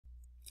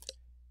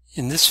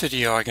In this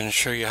video, I'm going to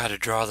show you how to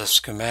draw the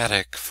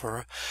schematic for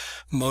a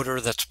motor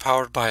that's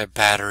powered by a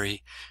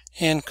battery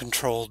and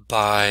controlled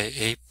by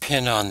a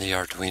pin on the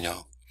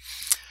Arduino.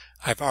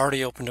 I've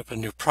already opened up a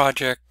new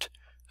project.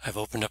 I've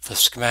opened up the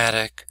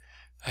schematic.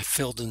 I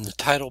filled in the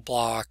title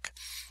block,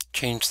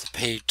 changed the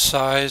page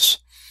size.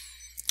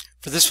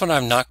 For this one,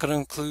 I'm not going to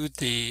include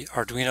the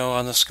Arduino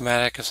on the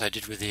schematic as I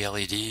did with the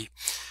LED,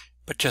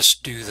 but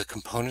just do the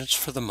components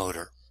for the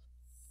motor.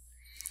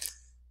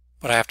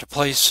 What I have to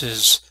place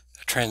is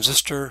a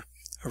transistor,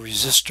 a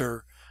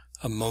resistor,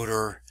 a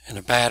motor, and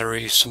a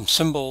battery, some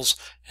symbols,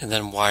 and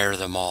then wire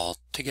them all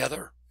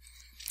together.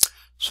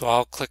 So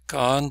I'll click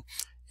on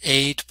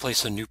A to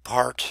place a new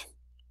part.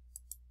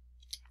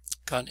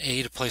 Click on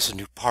A to place a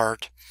new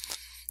part.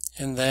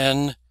 And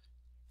then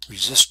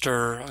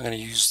resistor, I'm going to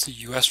use the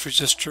US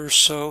resistor,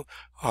 so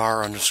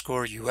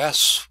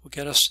R_US will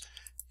get us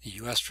the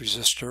US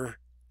resistor.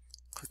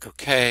 Click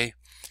OK. I'm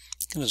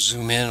going to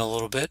zoom in a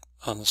little bit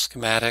on the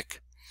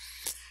schematic.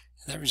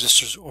 That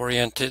resistor is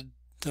oriented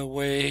the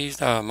way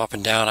up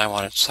and down. I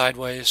want it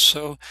sideways,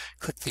 so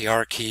click the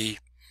R key,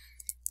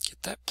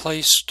 get that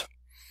placed,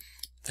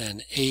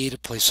 then A to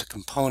place a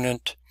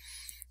component,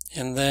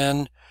 and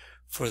then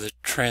for the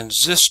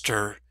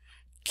transistor,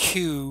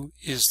 Q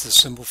is the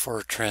symbol for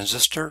a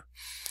transistor,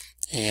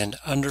 and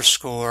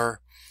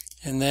underscore,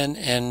 and then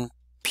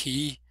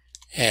NPN.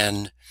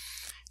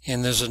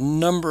 And there's a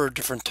number of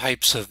different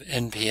types of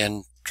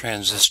NPN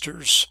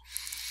transistors.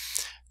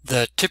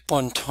 The TIP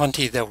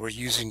 120 that we're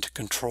using to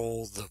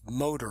control the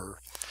motor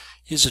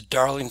is a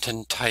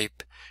Darlington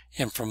type,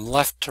 and from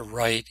left to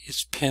right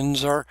its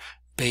pins are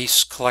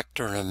base,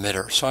 collector, and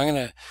emitter. So I'm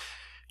going to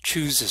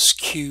choose this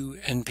Q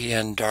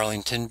NPN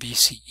Darlington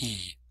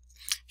BCE.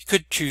 You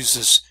could choose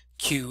this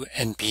Q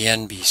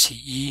NPN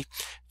BCE.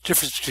 The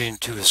difference between the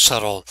two is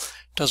subtle.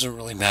 Doesn't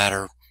really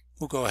matter.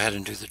 We'll go ahead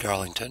and do the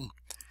Darlington.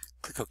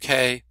 Click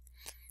OK.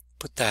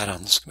 Put that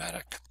on the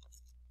schematic.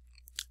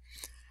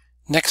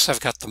 Next, I've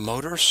got the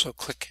motor, so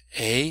click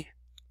A,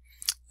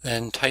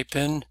 then type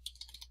in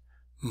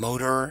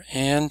motor,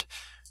 and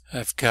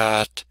I've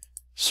got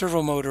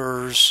servo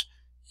motors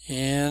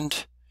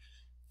and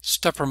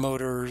stepper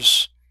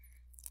motors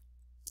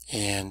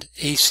and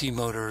AC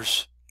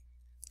motors,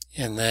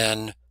 and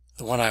then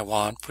the one I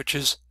want, which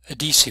is a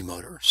DC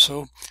motor.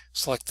 So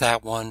select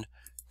that one,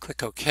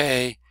 click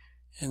OK,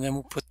 and then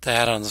we'll put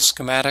that on the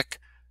schematic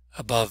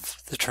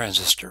above the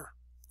transistor.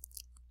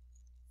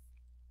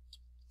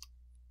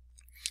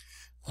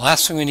 The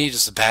last thing we need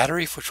is the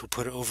battery, which we'll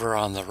put over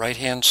on the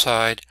right-hand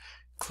side.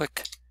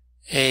 Click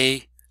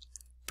A,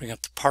 bring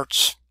up the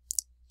parts,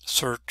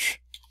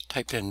 search,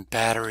 type in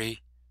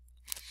battery.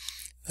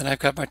 Then I've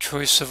got my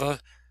choice of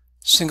a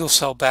single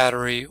cell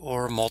battery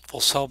or a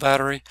multiple cell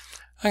battery.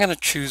 I'm going to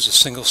choose a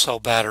single cell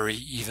battery,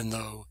 even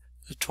though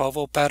the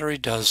 12-volt battery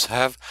does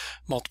have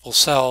multiple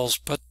cells,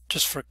 but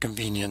just for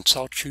convenience,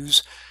 I'll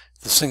choose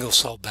the single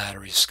cell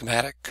battery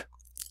schematic.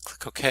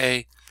 Click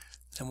OK,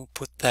 then we'll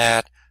put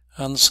that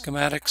on the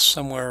schematic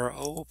somewhere,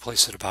 we'll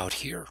place it about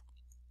here.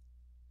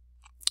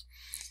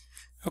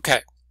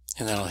 Okay,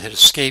 and then I'll hit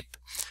escape.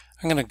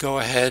 I'm going to go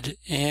ahead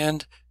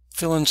and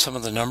fill in some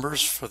of the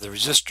numbers for the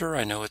resistor.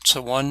 I know it's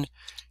a 1K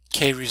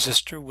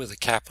resistor with a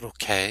capital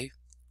K.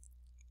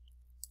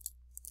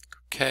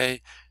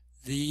 Okay,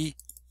 the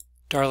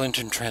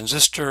Darlington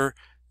transistor,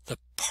 the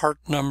part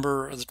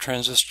number of the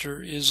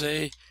transistor is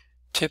a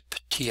TIP,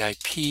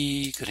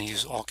 TIP, going to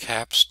use all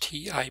caps,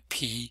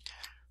 TIP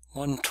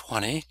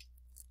 120.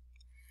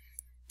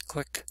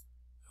 Click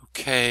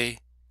OK.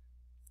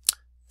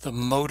 The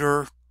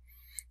motor,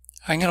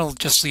 I'm going to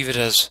just leave it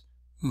as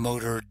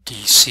motor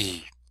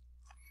DC.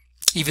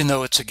 Even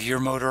though it's a gear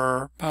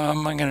motor,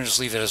 I'm going to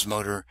just leave it as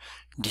motor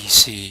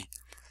DC.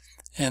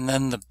 And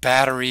then the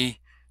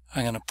battery,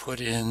 I'm going to put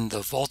in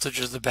the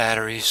voltage of the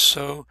battery,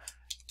 so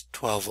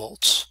 12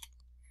 volts.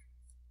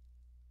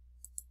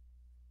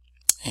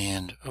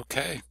 And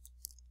OK.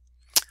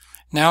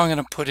 Now I'm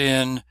going to put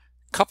in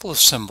couple of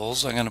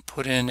symbols. I'm going to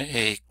put in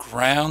a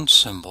ground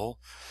symbol,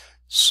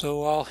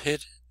 so I'll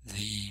hit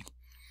the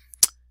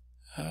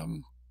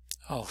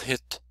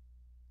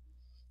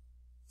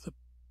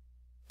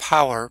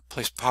power,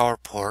 place power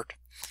port,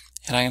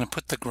 and I'm going to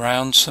put the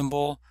ground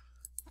symbol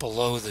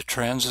below the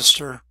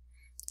transistor.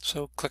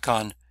 So click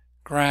on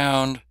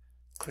ground,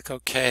 click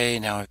OK.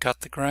 Now I've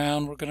got the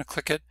ground. We're going to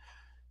click it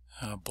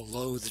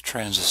below the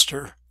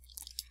transistor,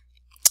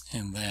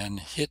 and then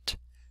hit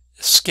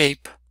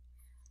escape.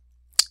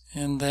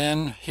 And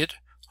then hit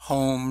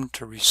home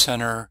to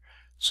recenter,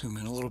 zoom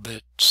in a little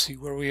bit, see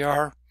where we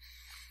are.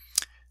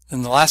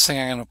 Then the last thing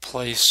I'm going to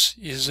place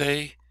is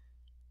a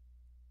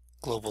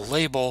global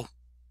label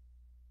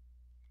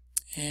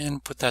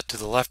and put that to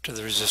the left of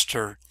the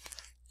resistor.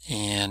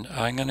 And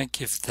I'm going to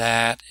give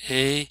that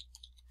a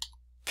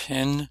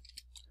pin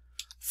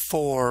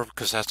 4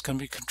 because that's going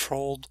to be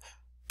controlled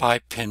by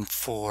pin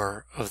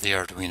 4 of the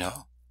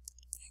Arduino.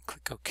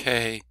 Click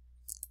OK,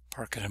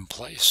 park it in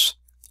place.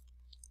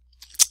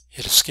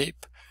 Hit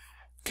escape.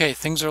 Okay,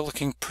 things are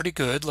looking pretty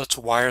good. Let's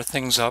wire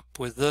things up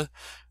with the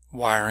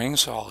wiring.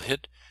 So I'll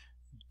hit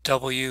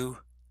W,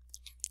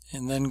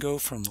 and then go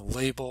from the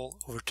label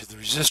over to the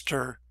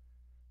resistor,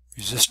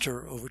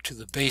 resistor over to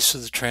the base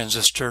of the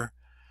transistor,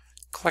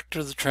 collector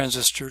of the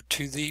transistor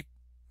to the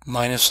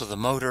minus of the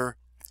motor,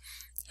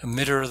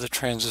 emitter of the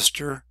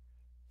transistor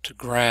to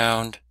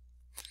ground,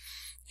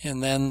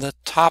 and then the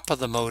top of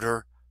the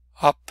motor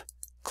up,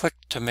 click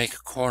to make a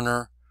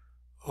corner,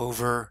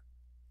 over,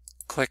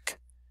 click,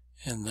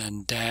 and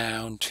then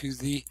down to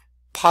the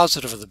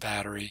positive of the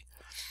battery,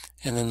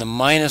 and then the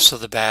minus of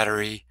the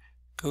battery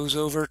goes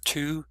over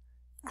to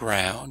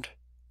ground.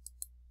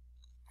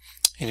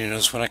 And you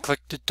notice when I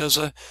clicked, it does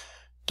a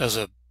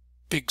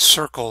big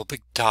circle, a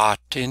big dot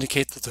to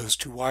indicate that those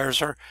two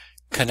wires are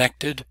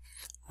connected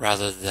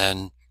rather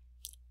than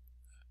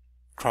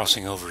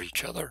crossing over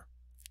each other.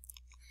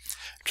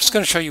 I'm just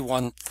going to show you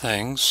one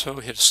thing, so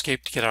hit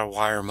escape to get out of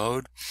wire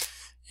mode,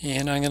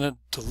 and I'm going to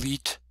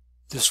delete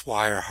this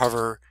wire.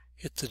 Hover,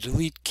 hit the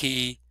delete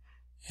key,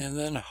 and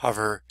then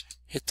hover,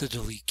 hit the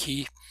delete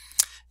key.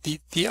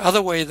 The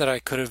other way that I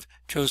could have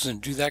chosen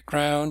to do that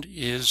ground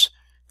is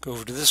go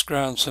over to this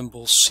ground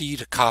symbol, C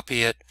to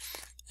copy it,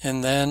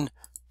 and then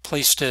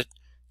placed it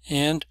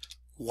and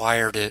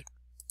wired it.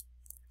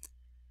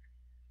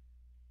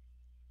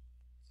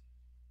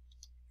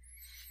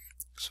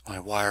 So my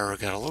wire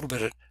got a little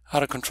bit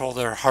out of control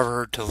there.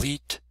 Hover,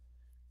 delete,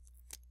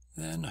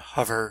 then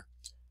hover,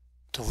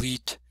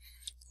 delete.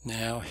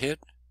 Now hit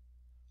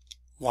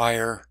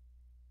wire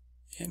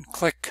and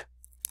click.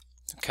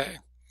 Okay.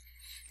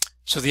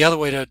 So the other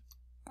way to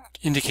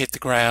indicate the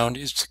ground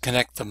is to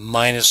connect the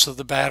minus of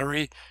the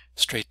battery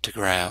straight to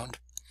ground.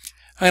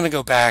 I'm going to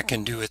go back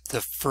and do it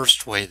the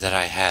first way that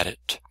I had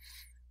it.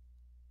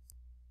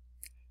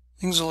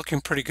 Things are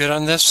looking pretty good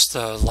on this.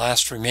 The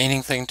last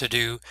remaining thing to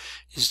do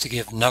is to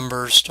give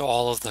numbers to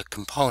all of the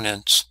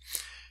components.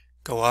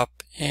 Go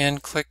up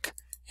and click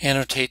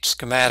Annotate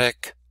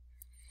Schematic.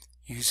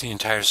 Use the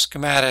entire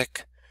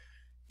schematic.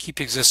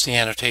 Keep existing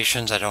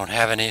annotations. I don't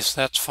have any,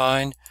 so that's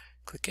fine.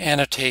 Click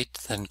Annotate,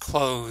 then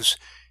Close,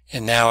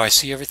 and now I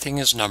see everything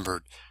is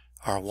numbered.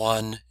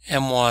 R1,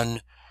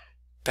 M1,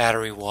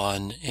 battery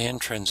 1,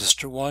 and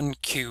transistor 1.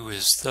 Q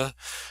is the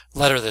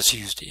letter that's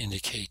used to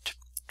indicate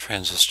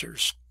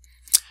transistors.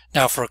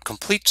 Now for a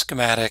complete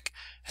schematic,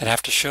 I'd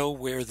have to show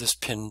where this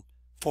pin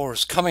 4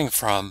 is coming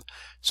from,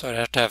 so I'd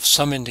have to have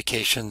some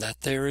indication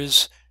that there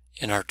is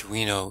an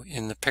Arduino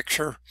in the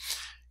picture.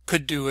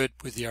 Could do it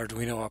with the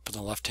Arduino up in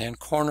the left-hand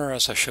corner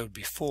as I showed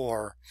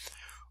before,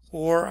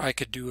 or I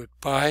could do it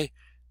by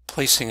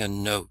placing a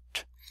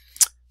note.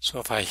 So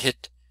if I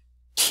hit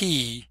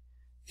T,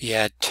 the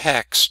add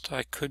text,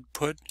 I could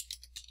put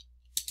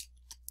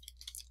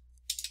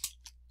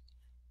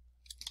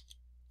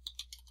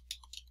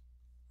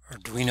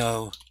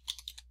Arduino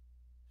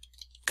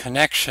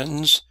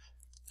connections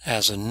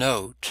as a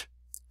note.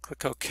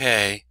 Click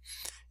OK,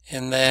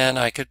 and then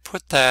I could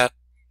put that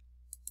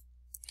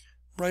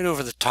right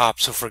over the top.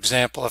 So for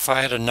example, if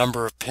I had a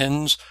number of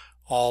pins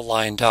all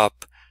lined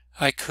up,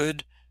 I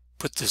could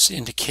put this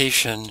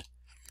indication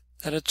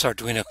that it's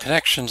Arduino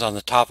connections on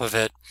the top of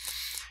it,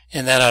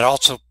 and then I'd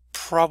also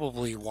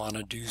probably want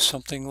to do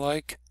something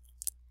like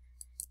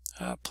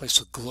place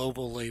a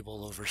global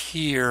label over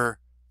here,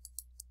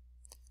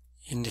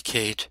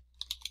 indicate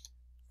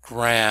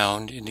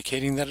ground,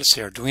 indicating that it's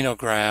the Arduino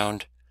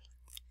ground,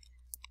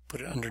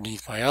 put it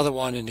underneath my other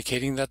one,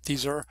 indicating that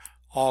these are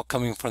all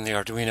coming from the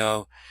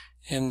Arduino,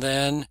 and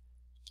then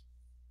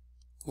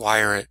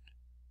wire it.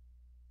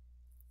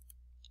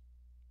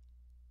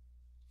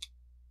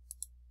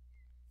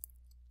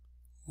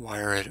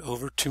 Wire it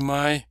over to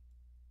my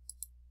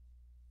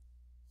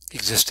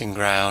existing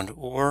ground,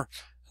 or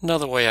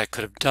another way I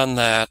could have done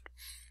that,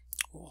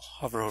 we'll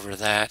hover over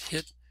that,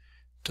 hit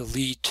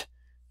delete.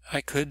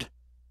 I could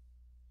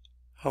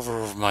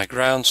hover over my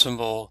ground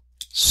symbol,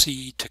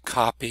 C to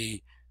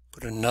copy,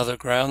 put another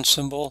ground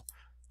symbol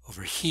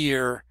over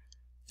here,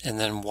 and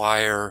then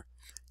wire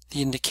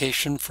the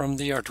indication from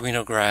the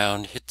Arduino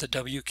ground. Hit the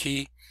W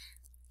key,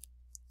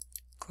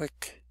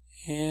 click,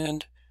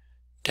 and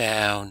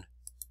down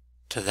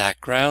to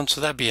that ground.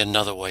 So that'd be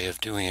another way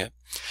of doing it.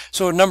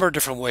 So a number of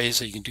different ways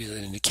that you can do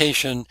that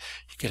indication.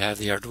 You could have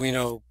the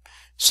Arduino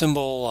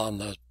symbol on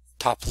the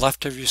top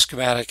left of your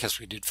schematic, as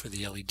we did for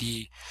the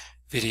LED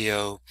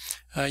video.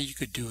 You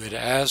could do it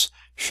as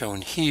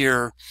shown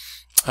here,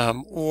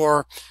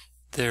 or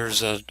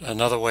there's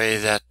another way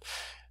that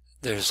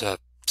there's a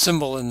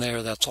symbol in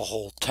there that's a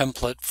whole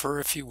template for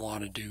if you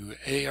want to do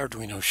a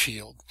Arduino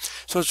shield.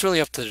 So it's really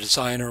up to the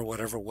designer,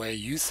 whatever way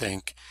you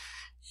think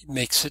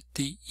makes it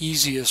the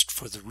easiest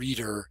for the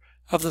reader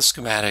of the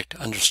schematic to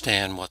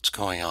understand what's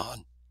going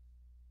on.